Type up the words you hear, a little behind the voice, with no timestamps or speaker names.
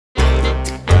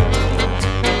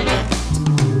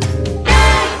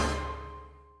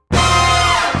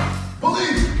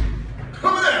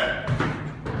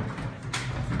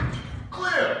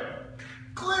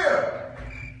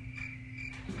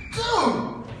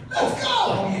Let's go!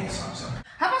 Oh, yes, I'm sorry.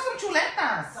 How about some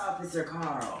chuletas? Officer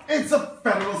Carl. It's a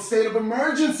federal state of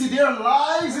emergency. There are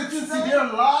lives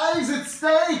at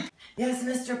stake. Yes,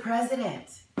 Mr.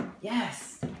 President.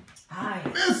 Yes. Hi.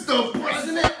 Mr.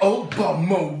 President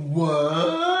Obama, what?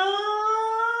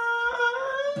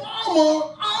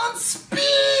 Obama on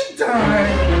speed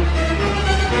time.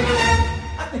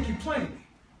 I think you're playing me.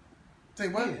 Say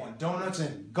what? You want donuts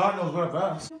and God knows what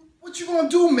else. What you gonna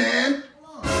do, man?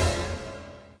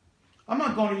 I'm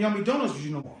not going to Yummy Donuts with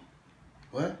you no more.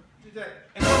 What?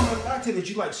 And I'm a latte that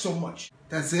you like so much.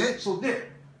 That's it? So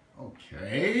there.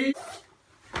 Okay.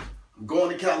 I'm going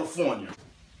to California.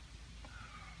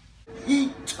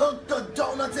 He took the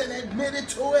donuts and admitted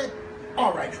to it?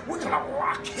 All right, we're gonna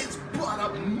lock his butt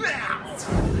up now.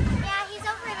 Yeah, he's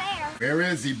over there. Where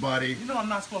is he, buddy? You know I'm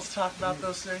not supposed to talk about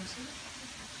those things.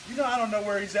 You know I don't know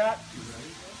where he's at.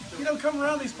 He don't come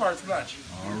around these parts much.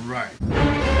 All right.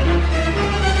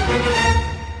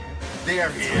 They're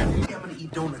here. I'm gonna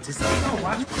eat donuts. It's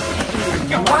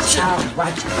Watch out.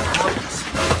 Watch out.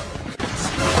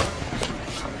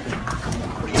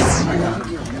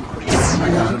 I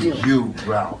got you,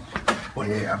 Ralph. Oh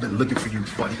yeah, I've been looking for you,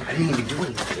 buddy. I didn't even do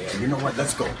anything there. You know what?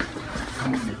 Let's go.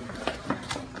 Come with me.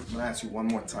 I'm gonna ask you one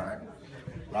more time.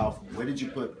 Ralph, where did you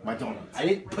put my donuts? I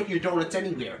didn't put your donuts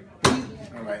anywhere.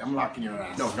 All right, I'm locking your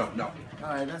ass. No. All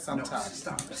right, that's I'm tired.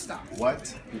 Stop.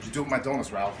 What did you do with my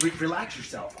donuts, Ralph? Relax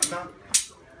yourself. I'm not.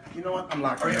 You know what? I'm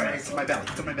locking your ass. It's in my belly.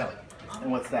 It's in my belly.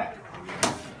 And what's that?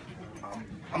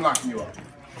 I'm locking you up.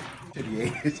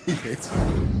 Idiots.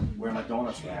 Where are my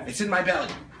donuts at? It's in my belly.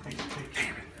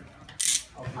 Damn it.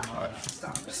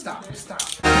 Stop.